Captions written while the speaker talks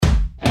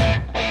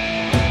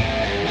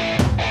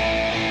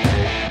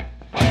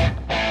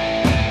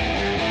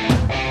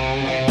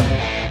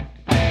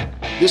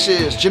This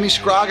is Jimmy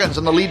Scroggins.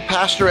 I'm the lead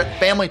pastor at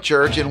Family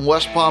Church in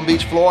West Palm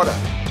Beach, Florida.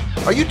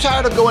 Are you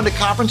tired of going to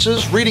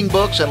conferences, reading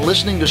books, and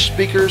listening to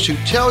speakers who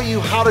tell you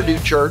how to do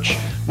church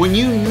when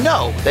you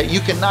know that you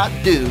cannot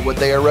do what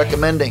they are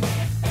recommending?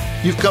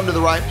 You've come to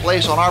the right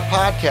place. On our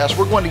podcast,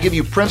 we're going to give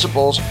you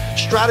principles,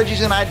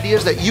 strategies, and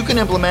ideas that you can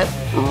implement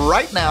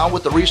right now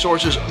with the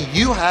resources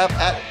you have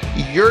at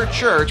your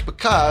church,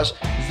 because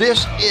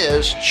this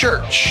is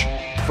church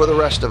for the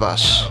rest of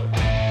us.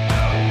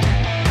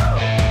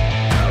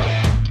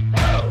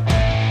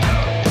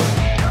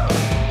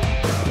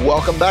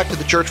 Welcome back to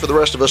the Church for the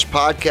Rest of Us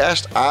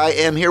podcast. I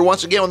am here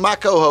once again with my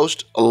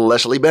co-host,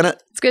 Leslie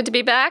Bennett. It's good to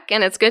be back,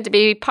 and it's good to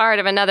be part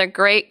of another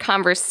great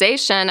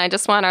conversation. I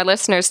just want our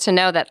listeners to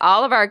know that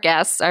all of our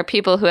guests are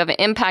people who have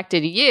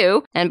impacted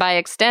you, and by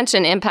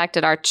extension,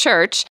 impacted our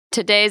church.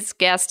 Today's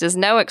guest is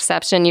no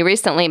exception. You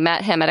recently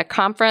met him at a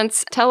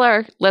conference. Tell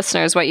our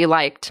listeners what you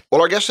liked.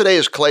 Well, our guest today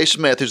is Clay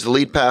Smith, who's the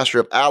lead pastor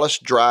of Alice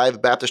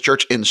Drive Baptist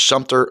Church in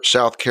Sumter,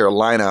 South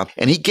Carolina.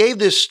 And he gave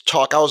this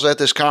talk. I was at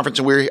this conference,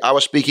 and I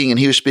was speaking, and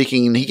he was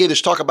speaking, and he gave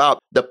this talk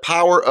about the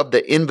power of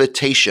the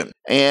invitation.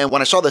 And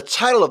when I saw the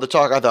title of the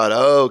talk, I thought,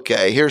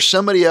 okay, here's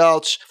somebody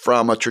else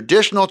from a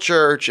traditional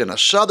church in a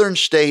southern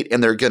state,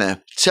 and they're going to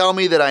tell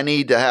me that I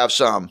need to have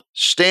some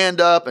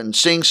stand up and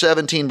sing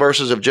 17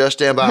 verses of Just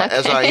Stand By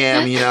As I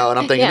Am, and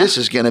I'm thinking, This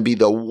is going to be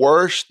the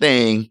worst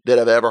thing that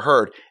I've ever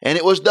heard. And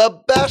it was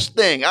the best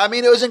thing. I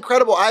mean, it was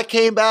incredible. I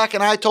came back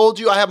and I told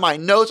you, I have my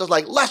notes. I was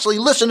like, Leslie,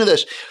 listen to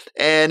this.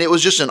 And it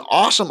was just an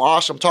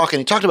awesome talk. And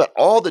he talked about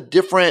all the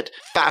different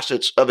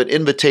facets of an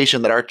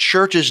invitation that our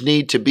churches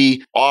need to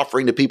be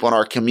offering to people in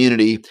our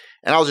community.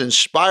 And I was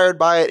inspired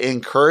by it,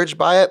 encouraged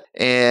by it.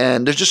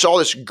 And there's just all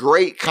this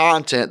great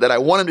content that I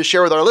wanted to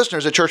share with our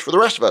listeners at Church for the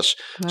Rest of Us.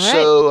 All right.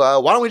 So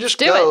why don't we just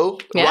go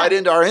right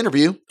into our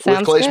interview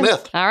with Clay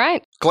Smith. All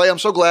right. Clay, I'm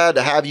so glad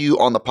to have you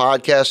on the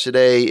podcast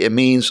today. It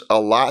means a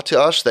lot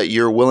to us that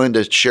you're willing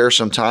to share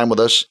some time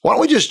with us. Why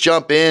don't we just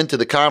jump into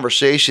the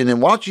conversation,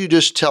 and why don't you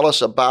just tell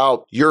us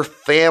about your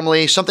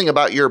family, something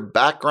about your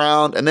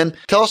background, and then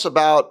tell us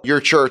about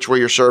your church where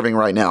you're serving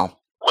right now.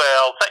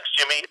 Well, thanks,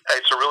 Jimmy.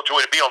 It's a real joy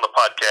to be on the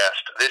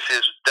podcast. This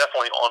is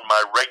definitely on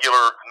my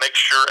regular make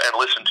sure and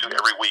listen to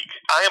every week.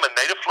 I am a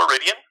native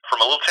Floridian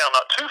from a little town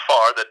not too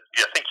far that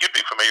I think you'd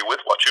be familiar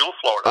with, Wauchula,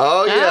 Florida.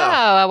 Oh,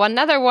 yeah. Oh,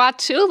 another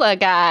Wauchula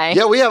guy.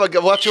 Yeah, we have a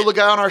Wauchula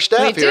guy on our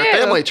staff here at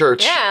Family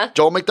Church. Yeah.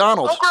 Joel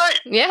McDonald. Oh,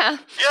 great. Yeah.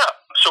 Yeah.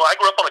 So I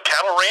grew up on a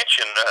cattle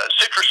ranch and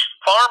citrus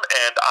farm,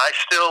 and I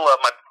still,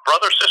 my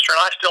brother, sister,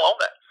 and I still own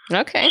that.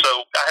 Okay. So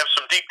I have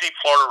some deep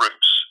Florida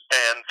roots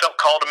and felt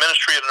called to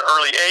ministry at an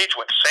early age,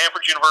 went to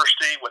Samford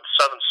University, went to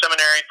Southern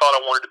Seminary, thought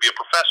I wanted to be a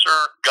professor,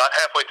 got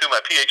halfway through my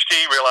PhD,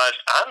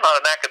 realized I'm not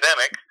an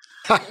academic.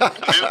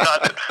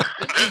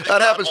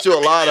 That happens to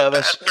a lot of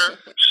us.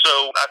 So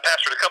I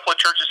pastored a couple of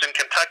churches in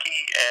Kentucky,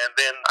 and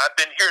then I've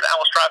been here at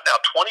Alice Drive now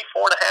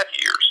 24 and a half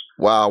years.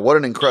 Wow, what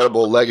an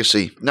incredible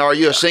legacy. Now, are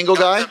you a single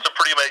guy? That's a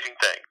pretty amazing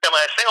thing. Am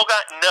I a single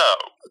guy? No.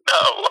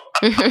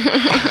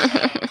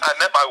 I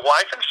met my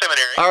wife in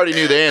seminary. I already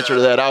knew the answer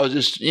to that. I was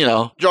just,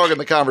 jogging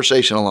the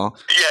conversation along.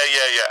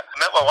 Yeah. I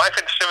met my wife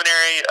in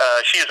seminary.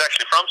 She is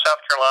actually from South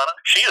Carolina.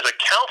 She is a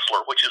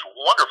counselor, which is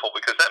wonderful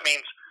because that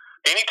means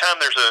anytime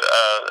there's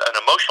an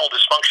emotional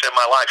dysfunction in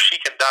my life, she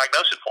can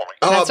diagnose it for me.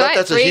 Oh, that's right.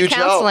 That's free a huge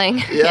counseling.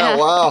 help. Yeah,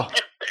 wow.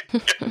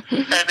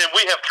 And then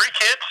we have 3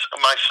 kids.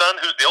 My son,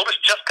 who's the oldest,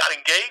 just got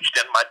engaged,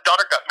 and my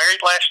daughter got married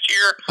last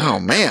year. Oh,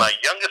 man. And my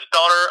youngest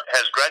daughter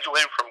has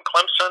graduated from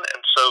Clemson, and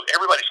so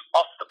everybody's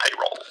off the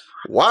payroll.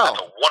 Wow.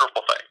 That's a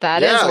wonderful thing.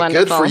 That is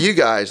wonderful. Good for you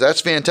guys.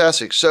 That's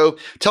fantastic. So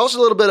tell us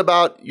a little bit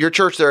about your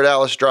church there at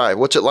Alice Drive.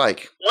 What's it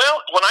like?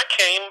 Well, when I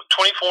came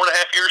 24 and a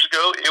half years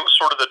ago, it was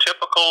sort of the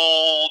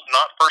typical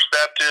not First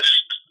Baptist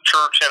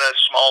church in a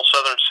small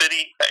southern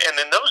city. And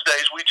in those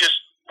days, we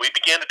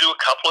began to do a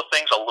couple of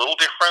things a little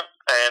different.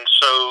 And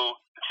so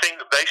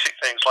basic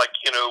things like,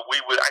 we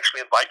would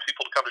actually invite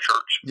people to come to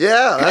church.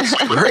 Yeah, that's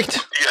great.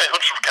 Yeah, it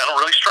was kind of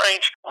really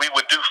strange. We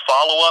would do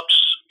follow-ups,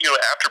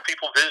 after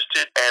people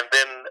visited, and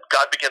then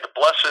God began to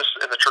bless us,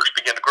 and the church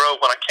began to grow.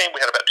 When I came,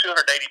 we had about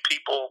 280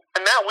 people,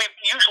 and now we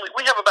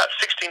have about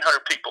 1,600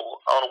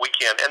 people on a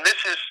weekend, and this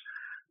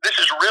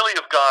is really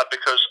of God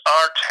because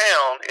our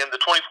town in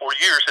the 24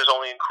 years has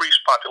only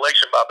increased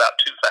population by about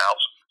 2,000.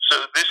 So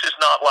this is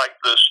not like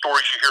the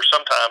stories you hear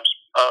sometimes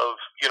of,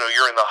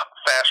 you're in the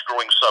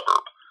fast-growing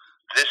suburb.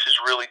 This is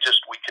really just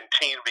we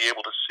continue to be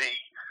able to see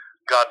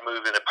God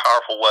move in a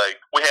powerful way.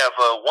 We have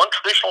one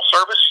traditional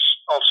service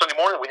on Sunday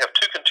morning. We have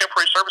 2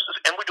 contemporary services,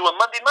 and we do a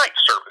Monday night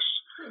service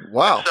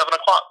at 7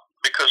 o'clock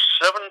because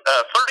 34%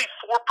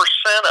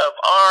 of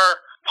our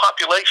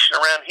population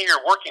around here,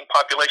 working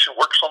population,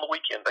 works on the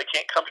weekend. They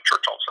can't come to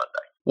church on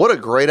Sunday. What a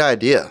great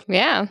idea.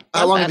 Yeah.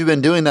 How long have you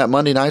been doing that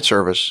Monday night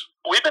service?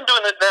 We've been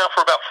doing it now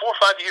for about 4 or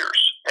 5 years.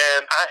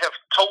 And I have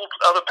told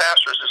other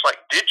pastors, it's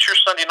like, ditch your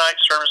Sunday night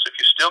service if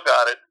you still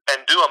got it,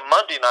 and do a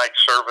Monday night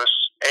service.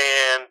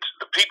 And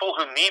the people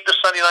who need the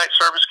Sunday night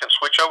service can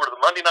switch over to the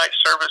Monday night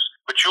service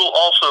but you'll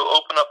also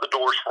open up the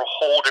doors for a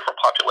whole different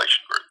population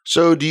group.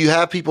 So do you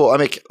have people, I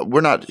mean, we're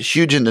not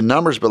huge into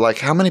numbers, but like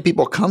how many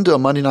people come to a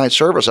Monday night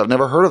service? I've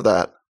never heard of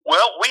that.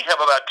 Well, we have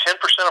about 10%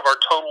 of our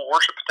total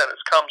worship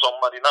attendance comes on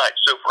Monday night.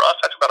 So for us,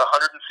 that's about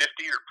 150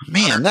 or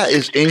Man, that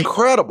is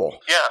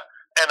incredible. Yeah.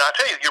 And I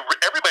tell you,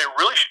 everybody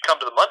really should come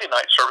to the Monday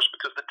night service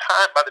because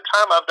by the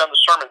time I've done the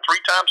sermon 3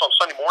 times on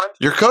Sunday morning,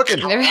 you're cooking.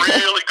 It's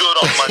really good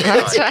on Monday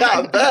night.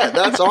 Yeah, I bet.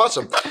 That's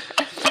awesome.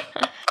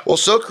 Well,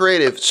 so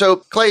creative.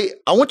 So, Clay,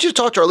 I want you to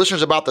talk to our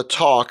listeners about the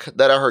talk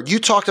that I heard. You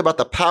talked about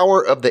the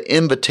power of the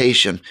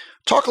invitation.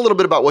 Talk a little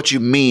bit about what you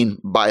mean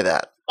by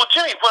that. Well,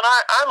 Jimmy, when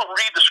I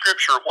read the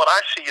scripture, what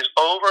I see is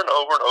over and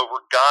over and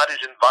over, God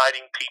is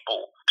inviting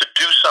people to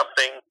do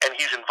something, and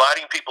he's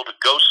inviting people to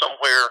go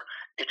somewhere.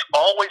 It's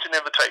always an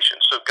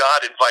invitation. So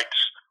God invites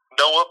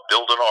Noah,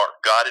 build an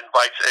ark. God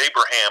invites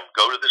Abraham,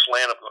 go to this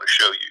land I'm going to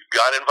show you.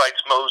 God invites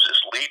Moses,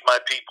 lead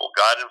my people.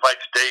 God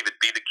invites David,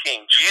 be the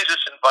king. Jesus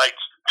invites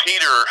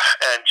Peter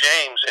and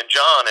James and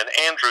John and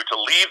Andrew to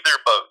leave their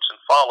boats and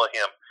follow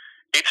him.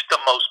 It's the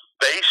most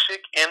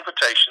basic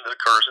invitation that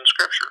occurs in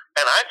Scripture.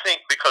 And I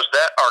think because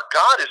our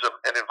God is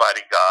an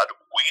inviting God,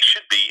 we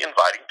should be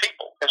inviting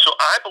people. And so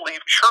I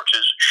believe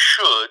churches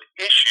should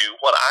issue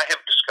what I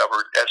have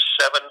discovered as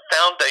 7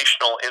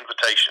 foundational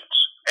invitations.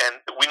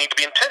 And we need to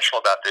be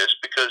intentional about this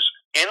because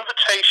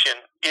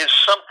invitation is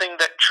something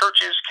that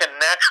churches can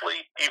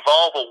naturally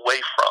evolve away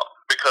from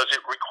because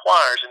it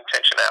requires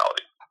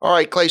intentionality. All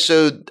right, Clay.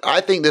 So I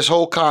think this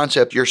whole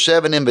concept, your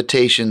 7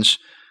 invitations,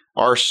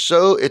 are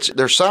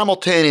they're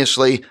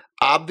simultaneously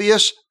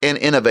obvious and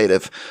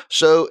innovative.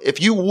 So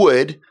if you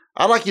would,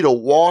 I'd like you to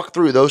walk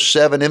through those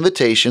 7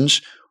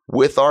 invitations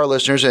with our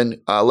listeners,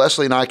 and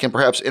Leslie and I can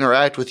perhaps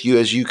interact with you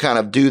as you kind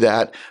of do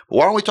that. But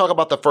why don't we talk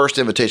about the first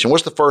invitation?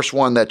 What's the first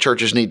one that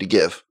churches need to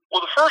give? Well,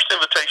 the first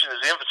invitation is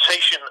the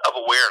invitation of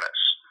awareness,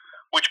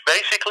 which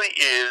basically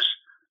is,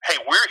 hey,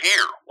 we're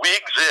here. We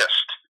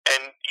exist.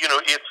 And,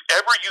 if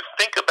ever you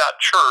think about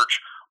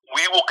church,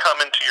 we will come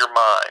into your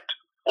mind.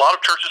 A lot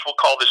of churches will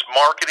call this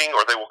marketing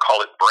or they will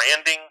call it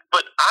branding,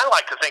 but I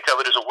like to think of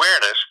it as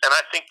awareness, and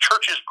I think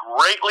churches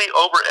greatly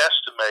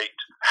overestimate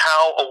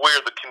how aware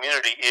the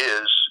community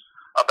is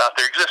about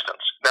their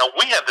existence. Now,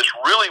 we have this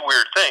really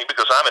weird thing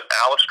because I'm at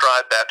Alice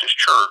Drive Baptist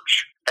Church,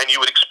 and you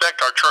would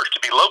expect our church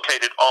to be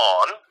located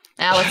on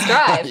Alice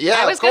Drive.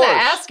 Yeah, I was going to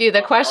ask you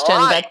the question,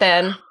 right. But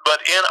then... But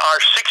in our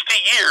 60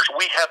 years,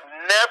 we have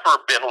never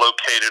been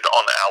located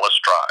on Alice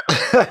Drive.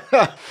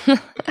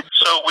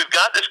 So we've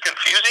got this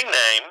confusing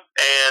name,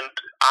 and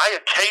I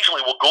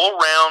occasionally will go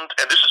around,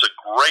 and this is a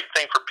great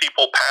thing for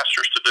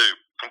pastors to do.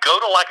 Go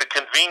to like a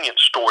convenience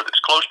store that's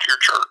close to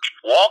your church.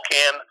 Walk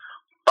in,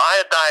 buy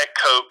a Diet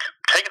Coke,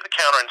 take it to the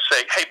counter and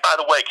say, hey, by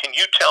the way, can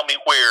you tell me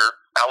where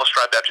Alice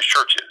Drive Baptist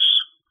Church is?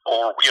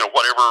 Or,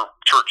 whatever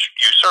church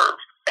you serve.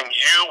 And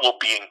you will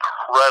be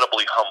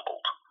incredibly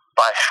humbled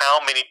by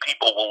how many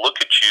people will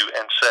look at you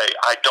and say,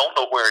 I don't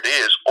know where it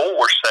is,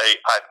 or say,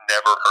 I've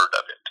never heard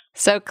of it.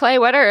 So, Clay,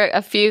 what are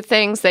a few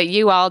things that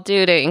you all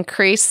do to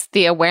increase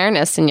the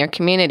awareness in your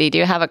community? Do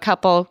you have a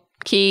couple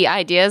key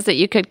ideas that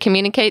you could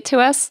communicate to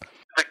us?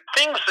 The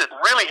things that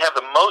really have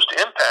the most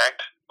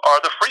impact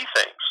are the free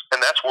things,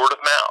 and that's word of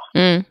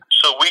mouth.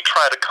 So we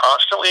try to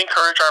constantly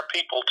encourage our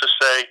people to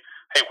say,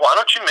 hey, why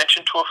don't you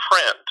mention to a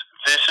friend,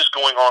 this is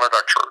going on at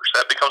our church.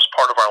 That becomes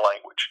part of our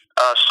language.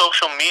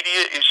 Social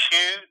media is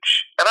huge.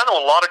 And I know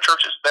a lot of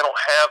churches, they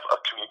don't have a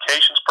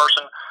communications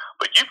person,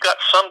 but you've got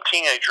some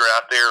teenager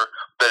out there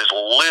that is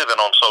living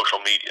on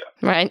social media.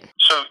 Right.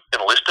 So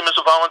enlist them as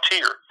a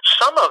volunteer.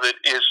 Some of it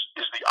is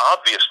the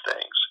obvious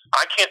things.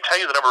 I can't tell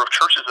you the number of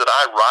churches that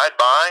I ride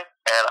by,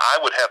 and I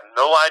would have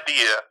no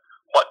idea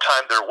what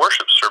time their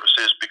worship service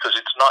is because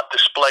it's not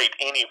displayed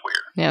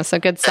anywhere. Yeah, so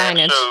good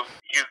signage. And so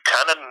you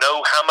kind of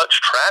know how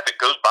much traffic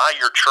goes by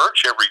your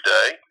church every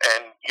day,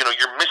 and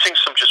you're missing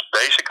some just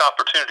basic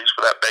opportunities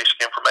for that basic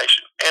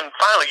information. And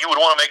finally, you would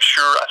want to make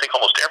sure, I think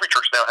almost every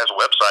church now has a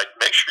website,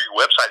 make sure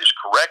your website is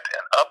correct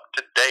and up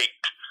to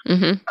date.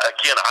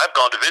 Again, I've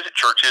gone to visit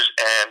churches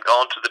and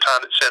gone to the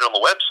time it said on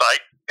the website,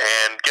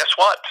 and guess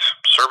what?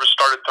 Service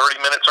started 30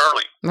 minutes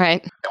early.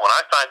 Right. And when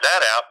I find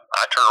that out,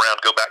 I turn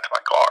around and go back to my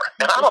car.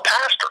 And I'm a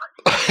pastor.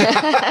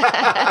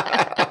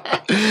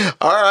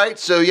 All right.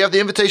 So you have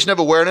the invitation of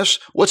awareness.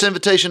 What's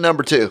invitation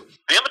number 2?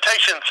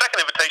 Second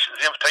invitation is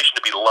the invitation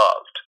to be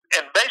loved.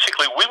 And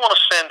basically, we want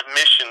to send the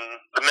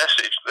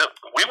message.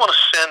 We want to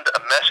send a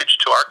message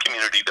to our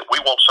community that we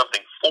want something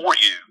for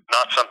you,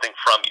 not something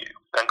from you.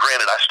 And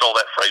granted, I stole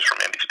that phrase from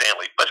Andy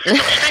Stanley, but if you're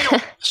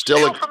going to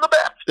steal from the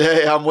best.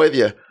 Hey, I'm with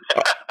you.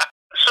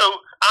 So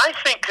I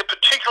think that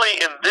particularly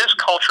in this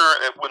culture,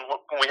 when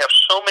we have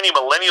so many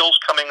millennials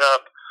coming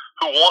up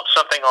who want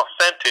something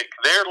authentic,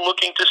 they're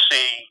looking to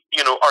see,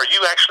 are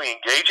you actually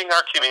engaging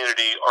our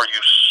community? Are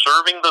you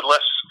serving the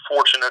less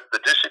fortunate,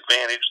 the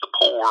disadvantaged, the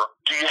poor?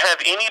 Do you have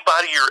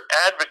anybody you're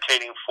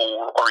advocating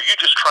for, or are you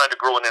just trying to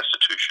grow an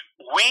institution?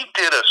 We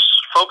did a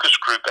focus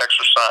group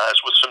exercise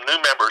with some new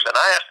members, and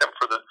I asked them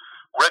for the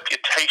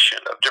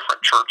reputation of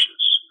different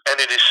churches. And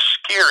it is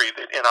scary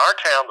that in our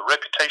town, the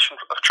reputation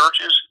of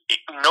churches,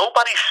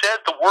 nobody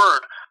said the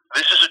word,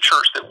 this is a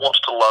church that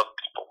wants to love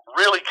people.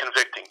 Really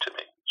convicting to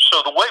me.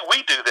 So the way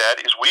we do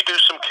that is we do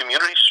some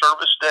community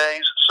service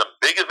days, some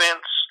big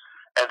events,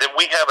 and then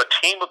we have a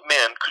team of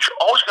men, because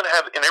you're always going to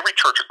have in every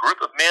church a group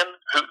of men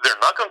who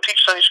they're not going to teach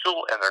Sunday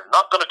school and they're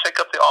not going to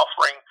take up the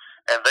offering,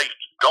 and they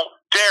don't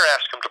dare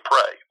ask them to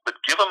pray. But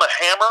give them a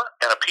hammer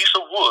and a piece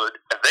of wood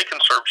and they can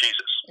serve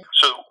Jesus.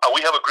 So we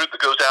have a group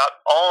that goes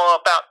out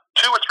about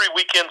 2 or 3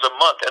 weekends a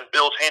month and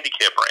builds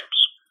handicap ramps.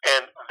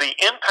 And the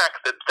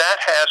impact that that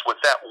has with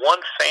that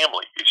one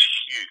family is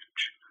huge.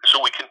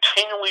 So we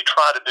continually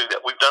try to do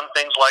that. We've done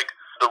things like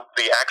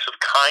the acts of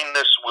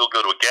kindness. We'll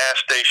go to a gas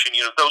station,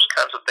 those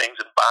kinds of things,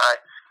 and buy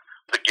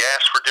the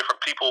gas for different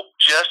people,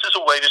 just as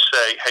a way to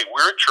say, hey,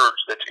 we're a church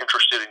that's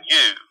interested in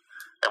you,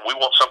 and we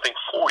want something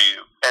for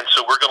you, and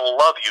so we're going to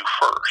love you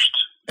first.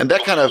 And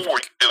that before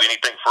you do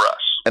anything for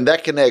us. And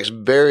that connects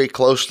very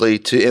closely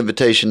to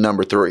invitation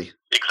number 3.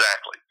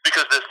 Exactly.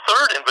 Because the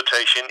third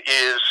invitation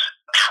is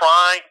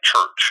try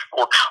church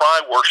or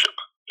try worship.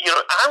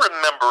 I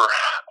remember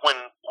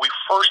when we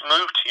first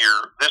moved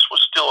here, this was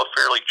still a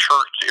fairly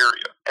churched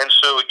area. And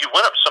so you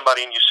went up to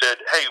somebody and you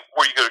said, hey,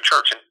 where you go to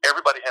church? And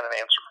everybody had an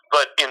answer.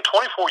 But in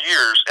 24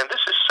 years, and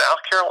this is South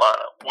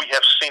Carolina, we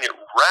have seen it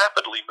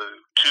rapidly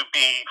move to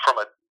be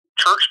from a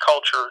church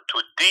culture to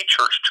a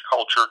de-churched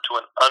culture to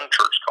an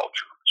unchurched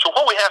culture. So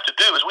what we have to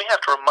do is we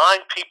have to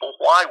remind people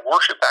why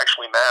worship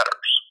actually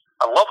matters.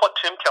 I love what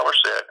Tim Keller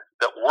said,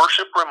 that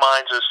worship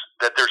reminds us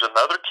that there's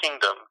another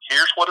kingdom,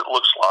 here's what it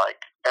looks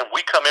like, and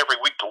we come every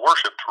week to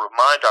worship to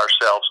remind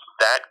ourselves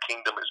that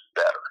kingdom is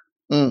better.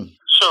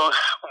 So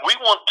we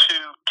want to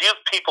give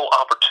people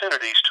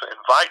opportunities to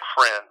invite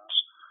friends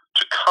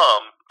to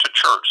come to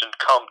church and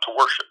come to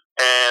worship.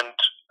 And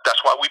that's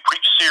why we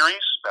preach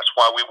series. That's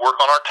why we work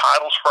on our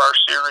titles for our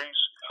series.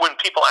 When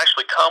people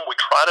actually come, we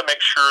try to make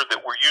sure that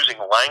we're using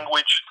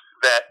language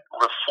that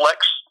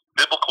reflects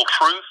biblical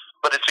truth,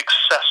 but it's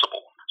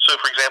accessible. So,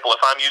 for example,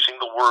 if I'm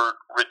using the word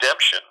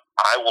redemption,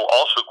 I will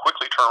also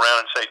quickly turn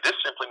around and say, this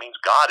simply means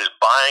God is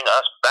buying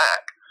us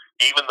back,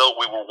 even though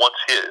we were once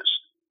His.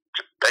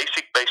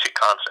 Basic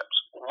concepts.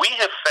 We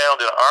have found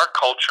in our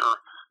culture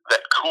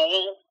that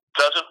cool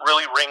doesn't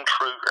really ring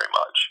true very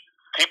much.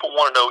 People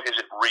want to know, is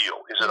it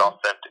real? Is it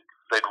authentic?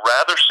 They'd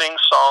rather sing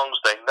songs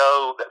they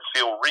know that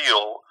feel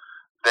real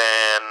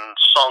than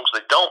songs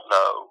they don't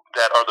know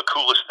that are the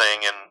coolest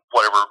thing in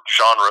whatever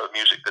genre of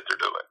music that they're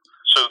doing.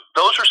 So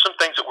those are some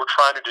things that we're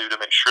trying to do to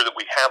make sure that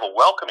we have a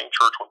welcoming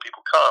church when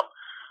people come,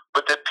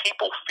 but that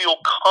people feel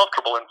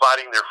comfortable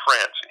inviting their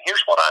friends. And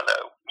here's what I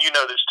know. You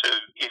know this too.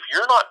 If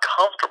you're not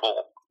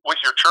comfortable with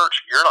your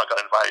church, you're not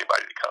going to invite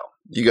anybody to come.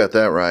 You got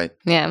that right.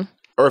 Yeah.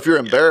 Or if you're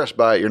embarrassed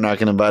by it, you're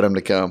not going to invite them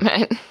to come.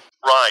 Right.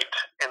 Right.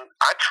 And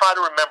I try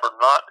to remember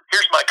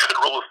here's my good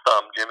rule of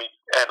thumb, Jimmy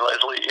and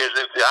Leslie, is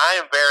if I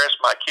embarrass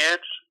my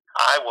kids,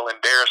 I will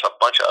embarrass a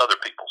bunch of other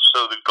people.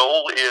 So the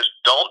goal is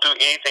don't do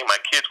anything my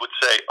kids would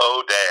say,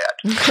 oh,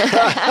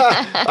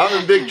 Dad.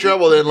 I'm in big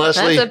trouble then,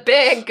 Leslie. That's a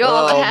big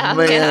goal to have.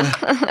 Man.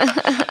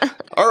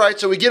 All right,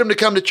 so we get them to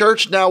come to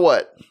church. Now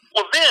what?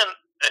 Well, then,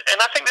 and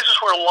I think this is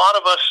where a lot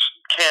of us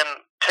can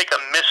take a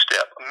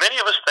misstep. Many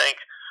of us think,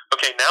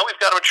 okay, now we've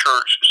got them at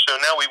church, so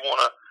now we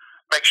want to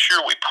make sure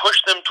we push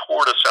them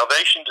toward a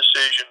salvation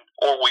decision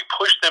or we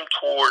push them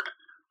toward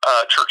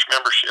church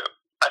membership.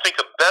 I think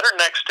a better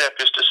next step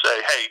is to say,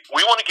 hey,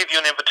 we want to give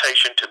you an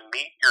invitation to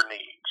meet your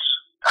needs.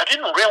 I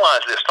didn't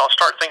realize this, and I'll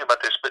start thinking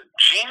about this, but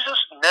Jesus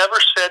never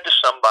said to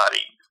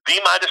somebody, be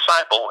my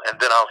disciple,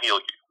 and then I'll heal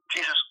you.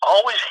 Jesus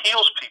always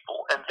heals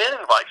people and then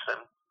invites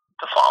them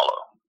to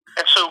follow.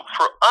 And so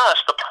for us,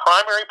 the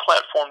primary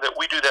platform that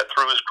we do that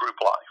through is group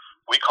life.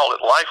 We call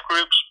it life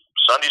groups,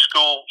 Sunday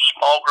school,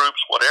 small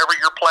groups, whatever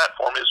your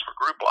platform is for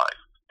group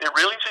life. It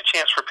really is a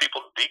chance for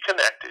people to be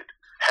connected,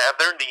 have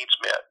their needs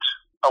met.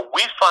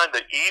 We find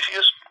the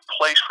easiest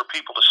place for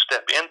people to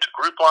step into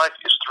group life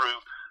is through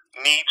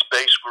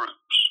needs-based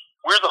groups.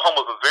 We're the home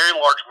of a very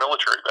large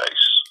military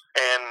base,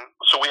 and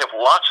so we have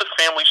lots of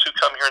families who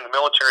come here in the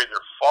military.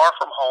 They're far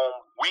from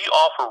home. We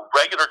offer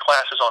regular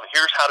classes on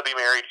here's how to be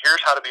married,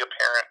 here's how to be a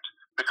parent,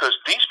 because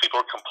these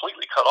people are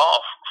completely cut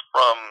off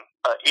from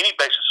any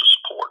basis of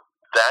support.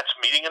 That's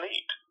meeting a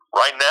need.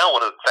 Right now,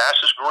 one of the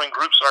fastest growing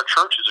groups in our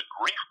church is a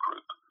grief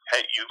group.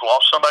 Hey, you've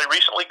lost somebody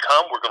recently,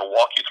 come. We're going to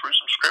walk you through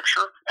some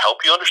scripture,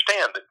 help you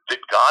understand that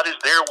God is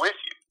there with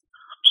you.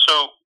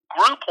 So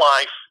group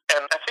life,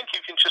 and I think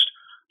you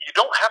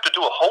don't have to do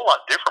a whole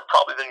lot different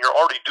probably than you're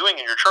already doing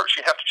in your church.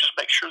 You have to just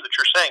make sure that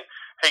you're saying,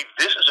 hey,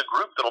 this is a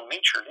group that'll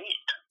meet your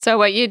need. So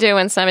what you do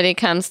when somebody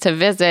comes to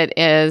visit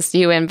is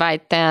you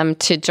invite them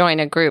to join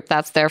a group.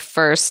 That's their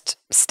first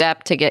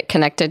step to get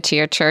connected to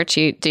your church.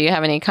 Do you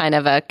have any kind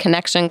of a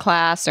connection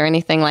class or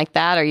anything like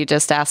that, or you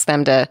just ask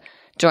them to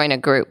join a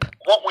group?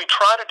 What we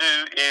try to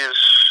do is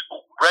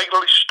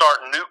regularly start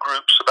new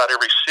groups about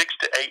every 6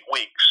 to 8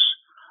 weeks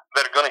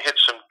that are going to hit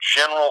some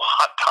general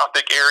hot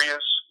topic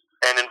areas.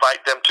 and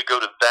invite them to go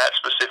to that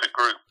specific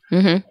group.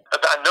 Mm-hmm.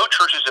 I know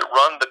churches that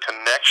run the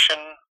connection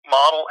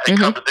model. Hey,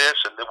 come to this,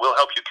 and we'll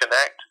help you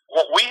connect.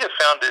 What we have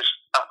found is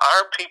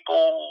our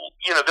people,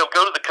 they'll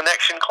go to the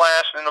connection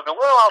class, and then they'll go,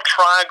 well, I'll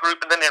try a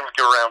group, and then never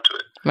get around to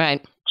it.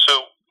 Right.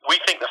 So we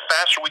think the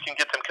faster we can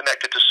get them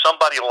connected to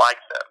somebody like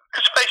them.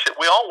 Because face it,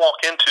 we all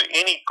walk into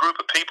any group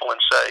of people and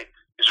say,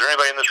 is there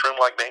anybody in this room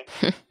like me?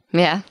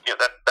 Yeah.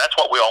 That's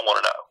what we all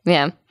want to know.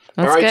 Yeah.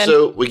 That's all right, good.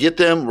 so we get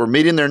them, we're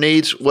meeting their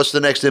needs. What's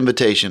the next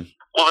invitation?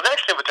 Well, the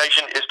next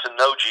invitation is to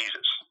know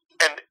Jesus.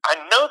 And I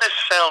know this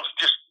sounds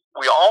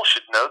we all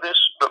should know this,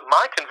 but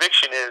my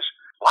conviction is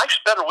life's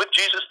better with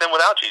Jesus than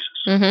without Jesus.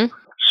 Mm-hmm.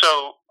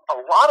 So a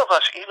lot of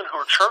us, even who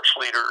are church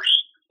leaders,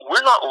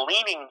 we're not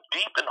leaning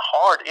deep and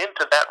hard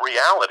into that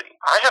reality.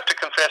 I have to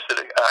confess that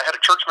I had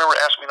a church member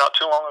ask me not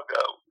too long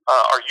ago,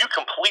 are you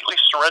completely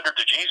surrendered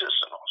to Jesus?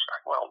 And I was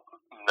like, well,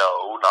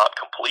 no, not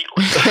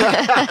completely.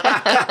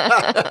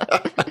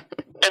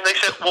 And they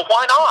said, well,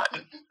 why not?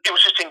 It was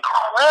just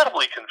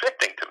incredibly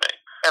convicting to me.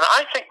 And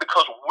I think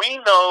because we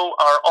know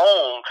our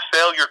own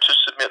failure to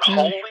submit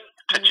wholly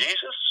to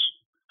Jesus,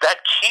 that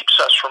keeps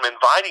us from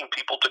inviting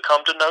people to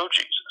come to know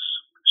Jesus.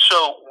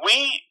 So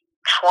we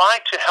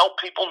try to help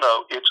people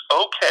know it's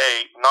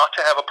okay not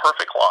to have a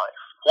perfect life.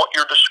 What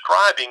you're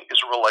describing is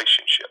a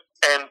relationship.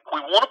 And we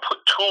want to put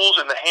tools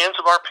in the hands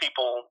of our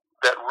people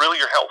that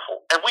really are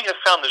helpful. And we have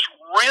found this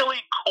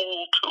really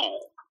cool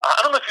tool.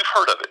 I don't know if you've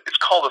heard of it. It's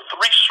called the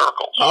 3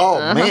 circles.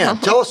 Oh, man.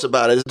 Tell us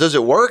about it. Does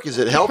it work? Is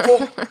it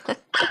helpful?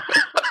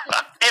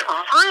 It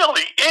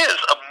really is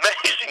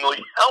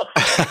amazingly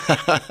helpful.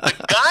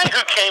 The guy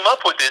who came up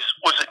with this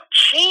was a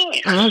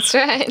genius. That's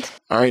right.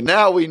 All right,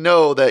 now we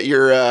know that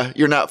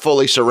you're not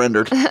fully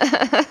surrendered. So,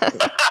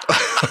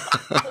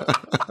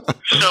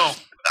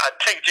 I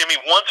take Jimmy,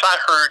 once I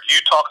heard you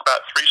talk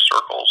about 3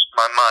 circles,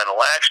 my mind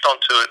latched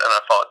onto it, and I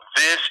thought,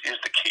 this is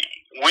the key.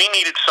 We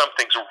needed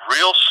something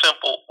real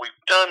simple. We've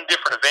done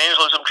different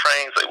evangelism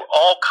trainings. They were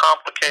all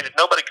complicated.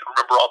 Nobody could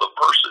remember all the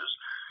verses.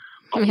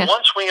 But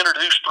once we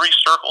introduced 3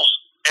 circles,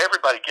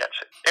 everybody gets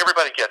it.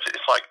 Everybody gets it.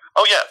 It's like,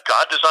 oh yeah,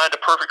 God designed a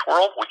perfect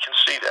world. We can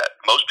see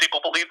that. Most people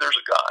believe there's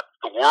a God.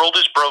 The world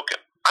is broken.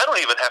 I don't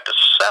even have to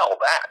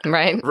sell that.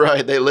 Right.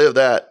 Right. They live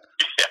that.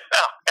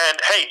 Yeah. And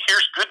hey,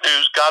 here's good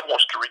news. God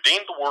wants to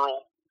redeem the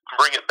world,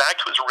 bring it back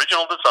to its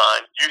original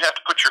design. You have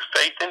to put your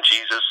faith in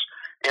Jesus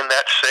in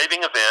that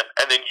saving event,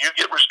 and then you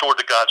get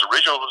restored to God's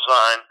original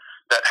design.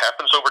 That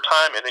happens over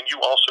time, and then you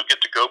also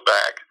get to go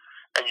back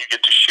and you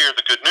get to share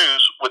the good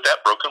news with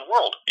that broken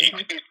world. It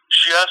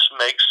just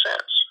makes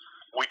sense.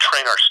 We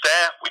train our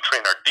staff. We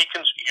train our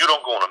deacons. You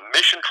don't go on a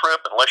mission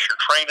trip unless you're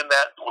trained in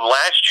that.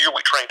 Last year,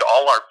 we trained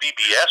all our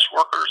VBS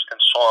workers and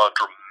saw a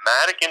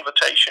dramatic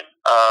invitation,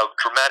 a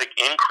dramatic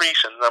increase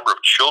in the number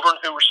of children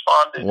who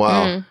responded.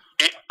 Wow.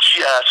 It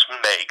just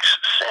makes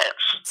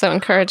sense. So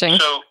encouraging.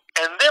 So,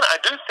 and then I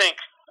do think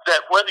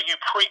that whether you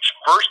preach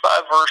verse by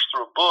verse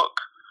through a book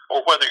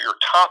or whether you're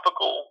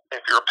topical, if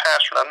you're a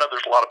pastor, and I know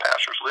there's a lot of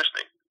pastors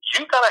listening,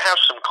 you've got to have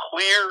some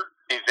clear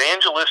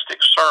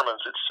evangelistic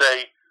sermons that say,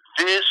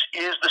 this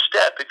is the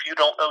step if you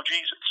don't know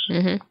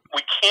Jesus.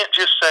 We can't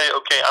just say,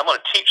 okay, I'm going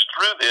to teach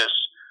through this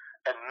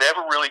and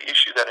never really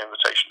issue that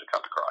invitation to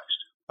come to Christ.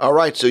 All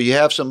right, so you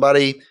have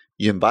somebody,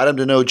 you invite them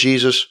to know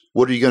Jesus.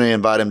 What are you going to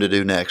invite them to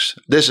do next?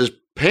 This is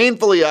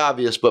painfully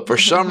obvious, but for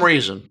some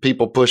reason,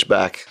 people push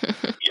back.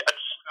 Yes.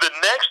 The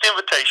next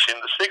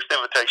invitation, the 6th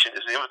invitation,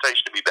 is the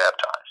invitation to be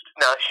baptized.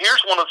 Now,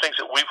 here's one of the things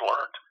that we've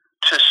learned.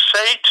 To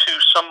say to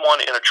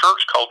someone in a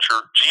church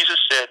culture, Jesus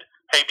said,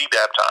 hey, be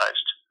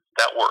baptized,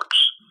 that works.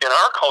 In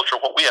our culture,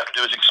 what we have to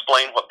do is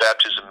explain what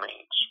baptism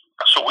means.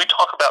 So we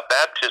talk about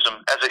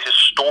baptism as a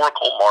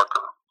historical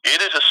marker.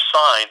 It is a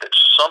sign that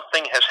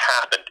something has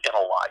happened in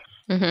a life.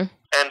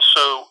 And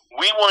so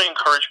we want to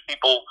encourage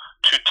people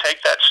to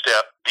take that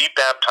step, be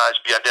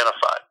baptized, be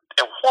identified.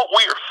 And what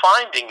we are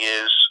finding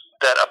is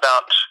that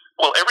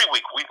every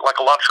week, like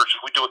a lot of churches,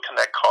 we do a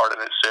connect card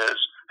and it says,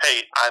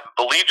 hey, I've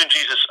believed in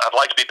Jesus, I'd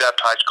like to be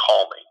baptized,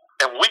 call me.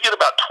 And we get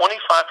about 25%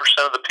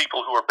 of the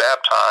people who are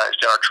baptized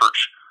in our church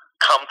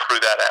come through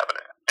that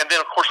avenue. And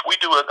then, of course, we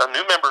do a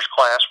new members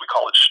class. We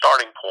call it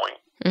Starting Point.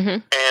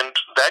 And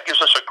that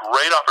gives us a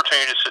great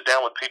opportunity to sit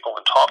down with people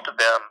and talk to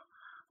them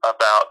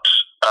about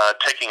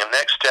taking a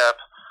next step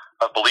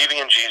of believing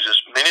in Jesus.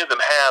 Many of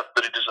them have,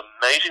 but it is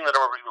amazing the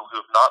number of people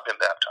who have not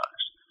been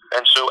baptized.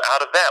 And so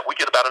out of that, we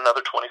get about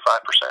another 25%.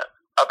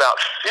 About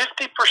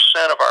 50%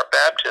 of our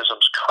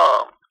baptisms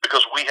come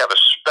because we have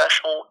a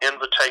special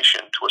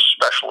invitation to a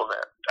special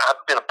event. I've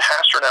been a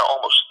pastor now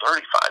almost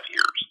 35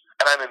 years,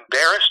 and I'm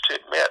embarrassed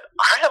to admit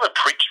I haven't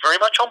preached very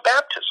much on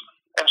baptism.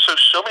 And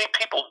so many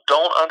people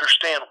don't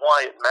understand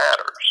why it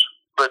matters.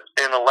 But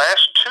in the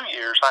last 2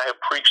 years, I have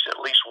preached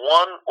at least 1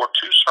 or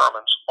 2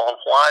 sermons on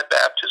why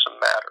baptism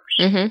matters.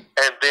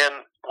 And then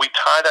we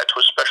tie that to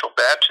a special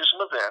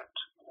baptism event.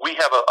 We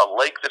have a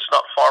lake that's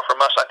not far from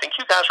us. I think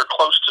you guys are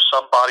close to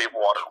some body of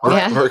water,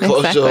 right?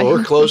 Yeah,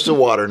 We're close to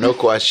water, no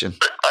question.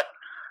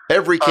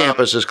 Every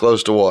campus is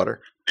close to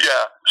water.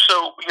 Yeah.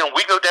 So,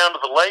 we go down to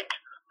the lake.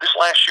 This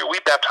last year, we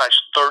baptized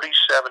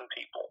 37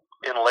 people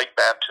in lake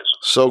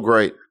baptism. So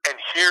great. And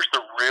here's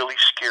the really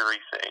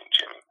scary thing,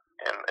 Jimmy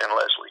and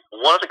Leslie.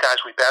 One of the guys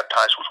we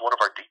baptized was one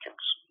of our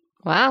deacons.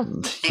 Wow.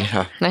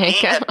 Yeah.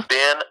 He had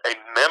been a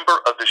member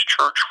of this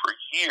church for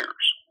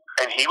years,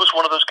 and he was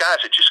one of those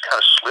guys that just kind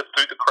of slipped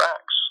through the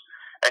cracks.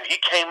 And he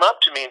came up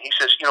to me and he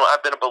says,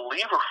 I've been a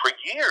believer for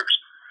years,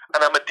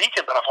 and I'm a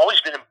deacon, but I've always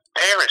been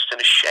embarrassed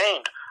and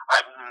ashamed.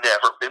 I've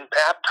never been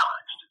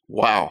baptized.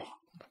 Wow.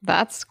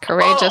 That's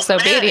courageous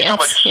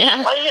obedience.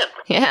 Yeah.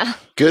 Yeah.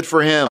 Good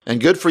for him,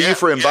 and good for you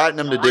for inviting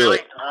him to do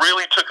it.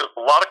 Really took a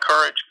lot of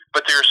courage,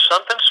 but there's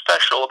something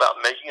special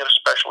about making it a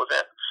special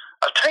event.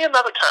 I'll tell you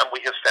another time we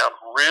have found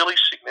really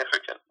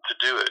significant to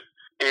do it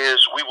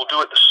is we will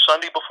do it the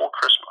Sunday before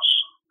Christmas.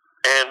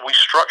 And we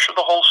structure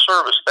the whole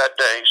service that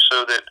day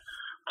so that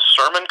the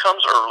sermon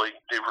comes early,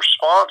 the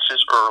response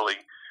is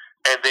early,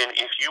 and then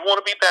if you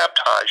want to be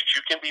baptized, you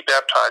can be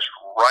baptized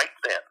right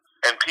then.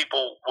 And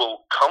people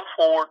will come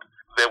forward,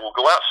 they will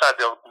go outside,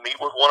 they'll meet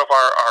with one of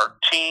our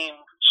team,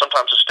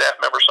 sometimes a staff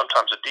member,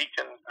 sometimes a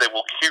deacon. They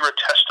will hear a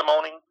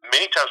testimony.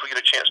 Many times we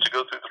get a chance to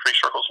go through the 3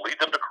 circles, lead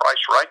them to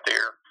Christ right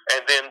there,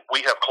 and then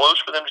we have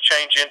clothes for them to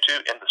change into,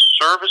 and the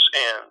service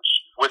ends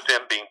with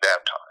them being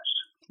baptized.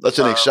 That's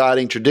an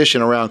exciting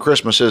tradition around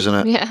Christmas, isn't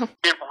it? Yeah.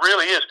 It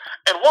really is.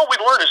 And what we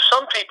learn is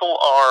some people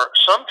are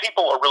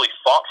really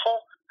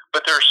thoughtful,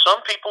 but there are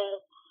some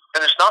people,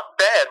 and it's not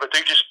bad, but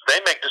they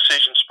make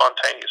decisions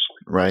spontaneously.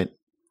 Right.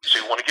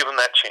 So you want to give them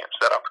that chance,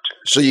 that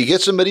opportunity. So you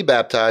get somebody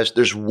baptized.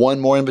 There's one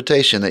more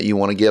invitation that you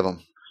want to give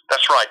them.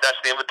 That's right. That's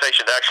the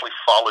invitation to actually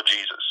follow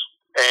Jesus.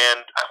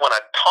 And when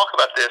I talk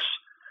about this,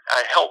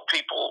 I help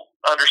people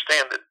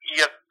understand that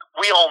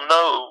we all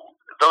know,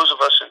 those of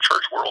us in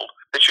church world,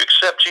 that you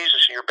accept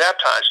Jesus and you're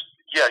baptized.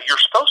 Yeah, you're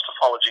supposed to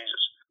follow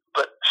Jesus.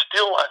 But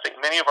still, I think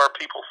many of our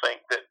people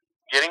think that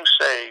getting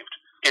saved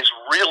is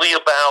really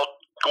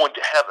about going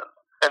to heaven.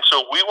 And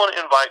so we want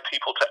to invite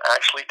people to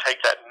actually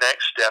take that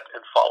next step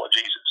and follow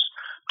Jesus.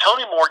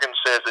 Tony Morgan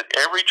says that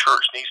every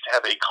church needs to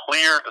have a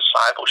clear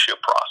discipleship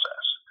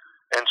process.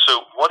 And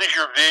so what is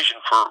your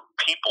vision for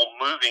people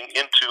moving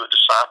into a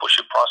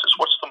discipleship process?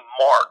 What's the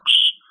marks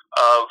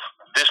of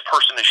this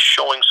person is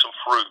showing some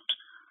fruit?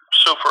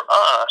 So for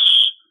us,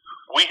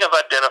 we have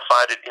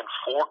identified it in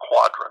 4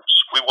 quadrants.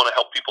 We want to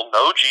help people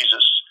know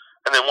Jesus,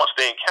 and then once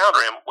they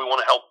encounter him, we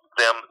want to help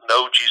them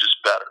know Jesus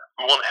better.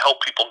 We want to help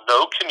people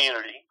know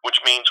community,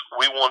 which means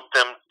we want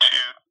them to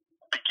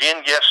begin,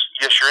 yes,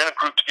 you're in a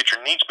group to get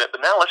your needs met, but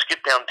now let's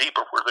get down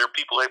deeper where there are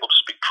people able to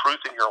speak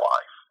truth in your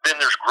life.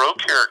 Then there's grow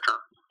character.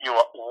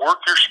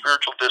 Work your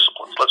spiritual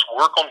disciplines. Let's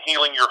work on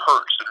healing your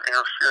hurts that are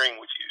interfering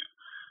with you,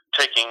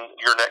 taking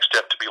your next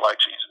step to be like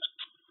Jesus.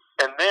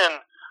 And then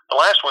the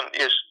last one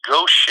is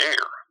go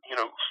share.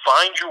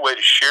 Find your way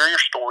to share your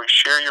story,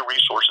 share your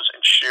resources,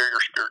 and share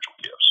your spiritual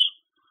gifts.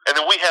 And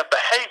then we have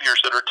behaviors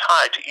that are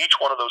tied to each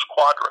one of those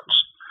quadrants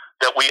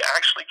that we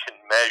actually can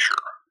measure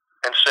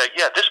and say,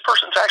 yeah, this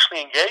person's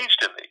actually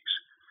engaged in these.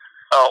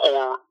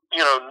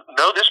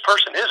 No, this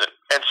person isn't.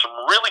 And some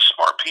really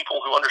smart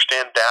people who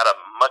understand data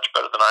much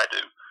better than I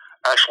do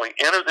actually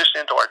enter this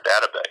into our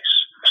database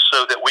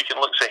so that we can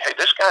look and say, hey,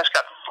 this guy's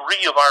got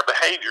 3 of our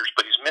behaviors,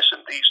 but he's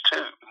missing these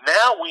 2.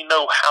 Now we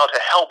know how to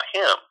help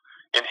him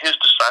in his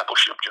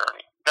discipleship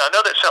journey. Now, I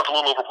know that sounds a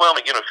little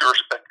overwhelming. If you're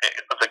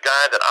the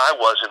guy that I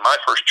was in my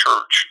first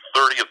church,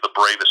 30 of the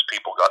bravest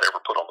people God ever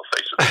put on the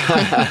face of the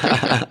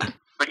earth.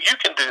 But you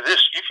can do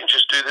this. You can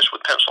just do this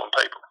with pencil and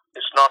paper.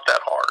 It's not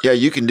that hard. Yeah,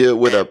 you can do it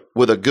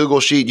with a Google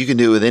sheet. You can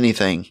do it with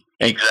anything.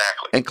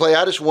 Exactly. And Clay,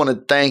 I just want to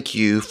thank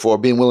you for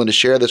being willing to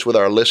share this with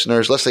our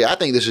listeners. Leslie, I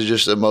think this is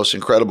just the most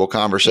incredible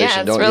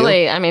conversation, don't you? Yeah,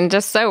 it's really,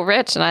 just so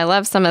rich. And I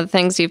love some of the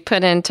things you've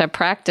put into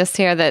practice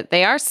here that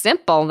they are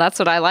simple. That's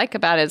what I like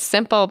about it. It's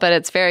simple, but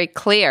it's very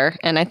clear.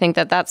 And I think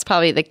that that's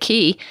probably the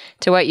key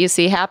to what you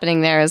see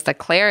happening there is the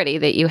clarity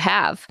that you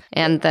have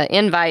and the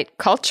invite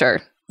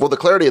culture. Well, the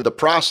clarity of the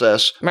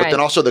process, but then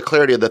also the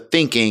clarity of the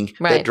thinking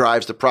that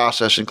drives the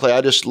process. And Clay,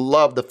 I just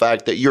love the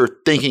fact that you're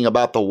thinking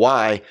about the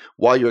why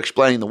while you're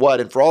explaining the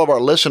what. And for all of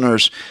our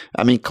listeners,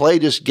 Clay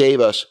just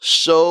gave us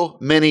so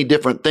many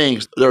different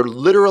things. They're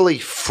literally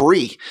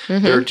free.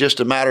 Mm-hmm. They're just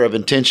a matter of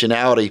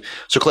intentionality.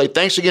 So Clay,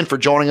 thanks again for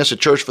joining us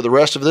at church for the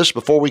rest of this.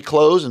 Before we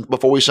close and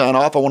before we sign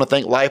off, I want to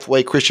thank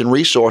Lifeway Christian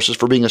Resources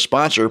for being a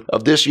sponsor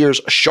of this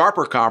year's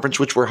Sharper Conference,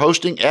 which we're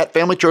hosting at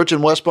Family Church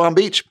in West Palm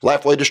Beach.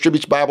 Lifeway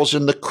distributes Bibles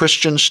in the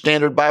Christian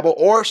Standard Bible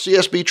or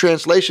CSB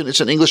translation.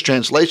 It's an English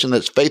translation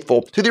that's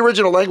faithful to the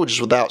original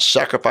languages without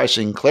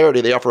sacrificing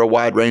clarity. They offer a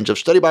wide range of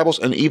study Bibles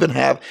and even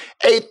have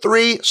a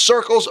 3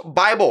 Circles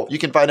Bible. You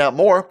can find out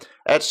more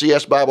at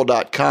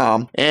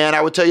csbible.com. And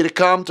I would tell you to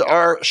come to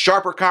our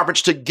Sharper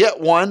Conference to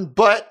get one,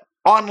 but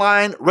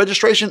online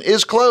registration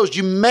is closed.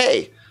 You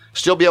may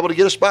still be able to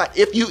get a spot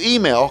if you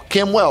email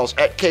Kim Wells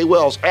at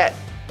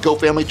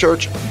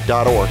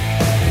kwells@gofamilychurch.org.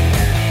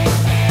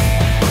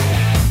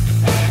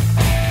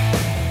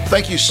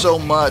 Thank you so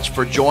much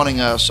for joining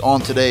us on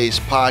today's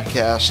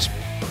podcast.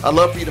 I'd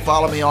love for you to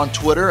follow me on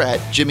Twitter at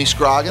Jimmy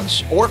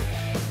Scroggins, or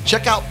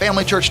check out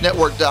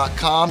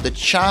FamilyChurchNetwork.com to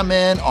chime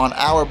in on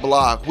our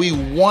blog. We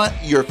want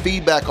your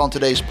feedback on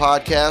today's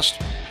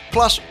podcast.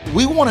 Plus,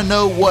 we want to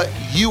know what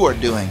you are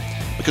doing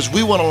because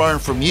we want to learn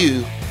from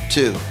you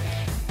too.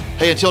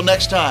 Hey, until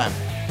next time,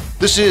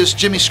 this is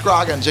Jimmy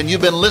Scroggins, and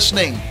you've been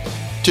listening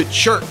to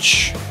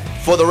Church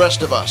for the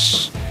Rest of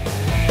Us.